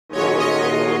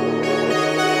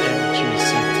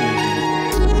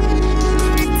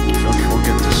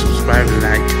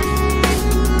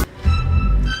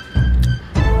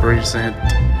present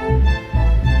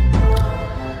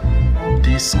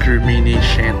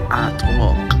discrimination at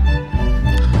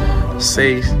work.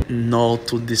 Say no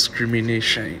to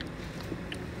discrimination.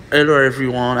 Hello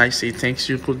everyone, I say thanks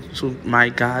you to my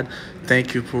God.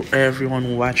 Thank you for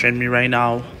everyone watching me right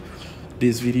now.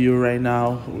 This video right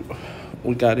now,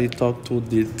 we gotta talk to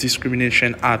the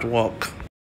discrimination at work.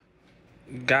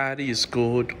 God is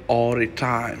good all the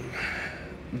time.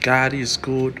 God is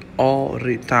good all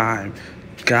the time.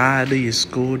 God is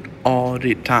good all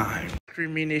the time.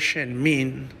 Discrimination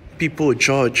means people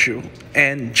judge you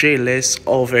and jealous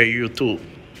over you too.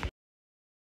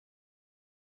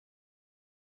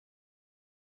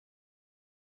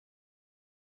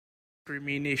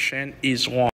 Discrimination is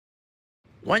wrong.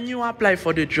 When you apply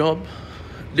for the job,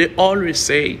 they always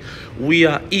say we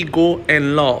are equal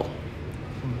in law.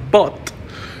 But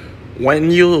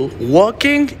when you're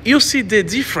working, you see the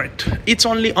different. It's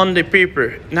only on the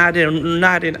paper, not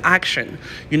in action.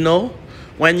 You know,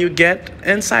 when you get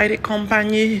inside a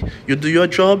company, you do your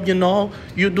job, you know,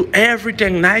 you do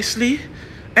everything nicely,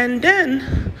 and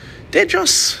then they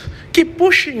just keep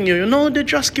pushing you, you know, they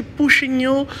just keep pushing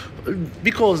you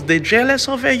because they're jealous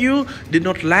over you, they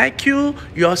don't like you,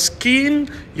 your skin,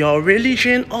 your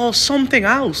religion, or something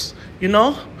else, you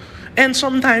know. And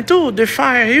sometimes too, they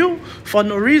fire you for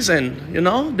no reason, you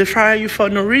know. They fire you for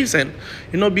no reason,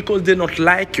 you know, because they don't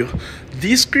like you.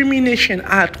 Discrimination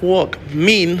at work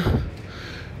mean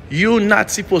you're not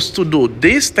supposed to do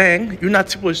this thing, you're not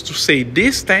supposed to say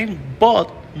this thing, but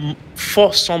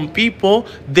for some people,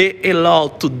 they're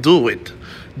allowed to do it.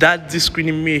 That's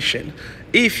discrimination.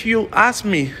 If you ask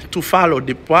me to follow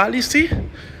the policy,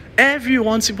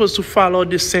 everyone's supposed to follow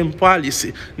the same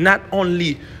policy, not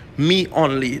only me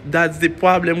only. That's the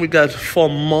problem we got for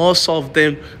most of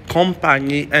them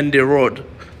company and the road.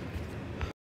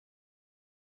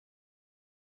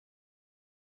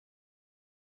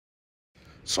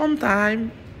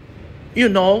 Sometimes, you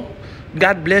know,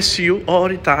 God bless you all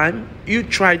the time. You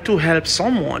try to help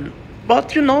someone,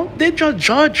 but you know, they just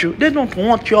judge you. They don't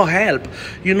want your help,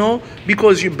 you know,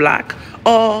 because you're black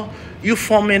or you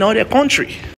from another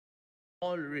country.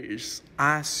 Always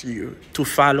ask you to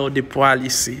follow the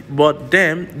policy, but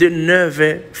them, they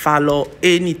never follow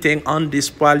anything on this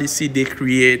policy they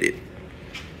created.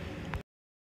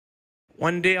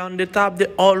 When they on the top, they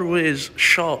always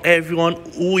show everyone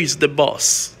who is the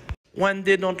boss. When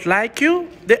they don't like you,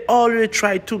 they always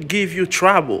try to give you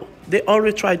trouble. They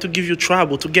always try to give you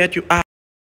trouble to get you out.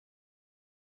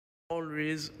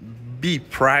 Always be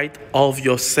proud of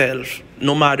yourself,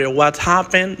 no matter what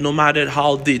happened, no matter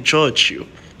how they judge you.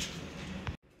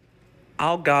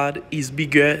 Our God is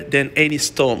bigger than any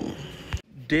storm.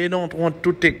 They don't want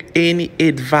to take any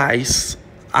advice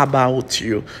about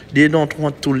you. They don't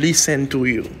want to listen to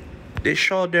you. They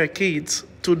show their kids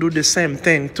to do the same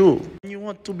thing too. When you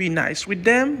want to be nice with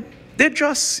them, they're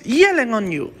just yelling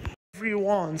on you.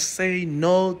 Everyone say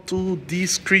no to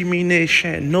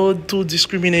discrimination. No to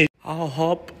discrimination. Our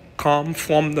hope comes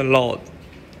from the Lord.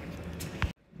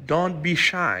 Don't be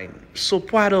shy. So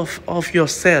proud of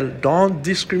yourself. Don't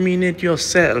discriminate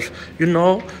yourself. You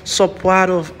know, so proud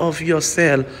of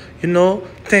yourself. You know,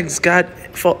 thanks God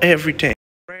for everything.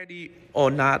 Ready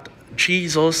or not,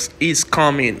 Jesus is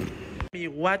coming.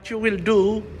 What you will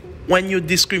do when you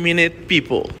discriminate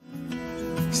people.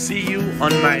 See you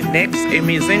on my next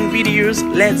amazing videos.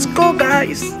 Let's go,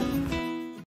 guys.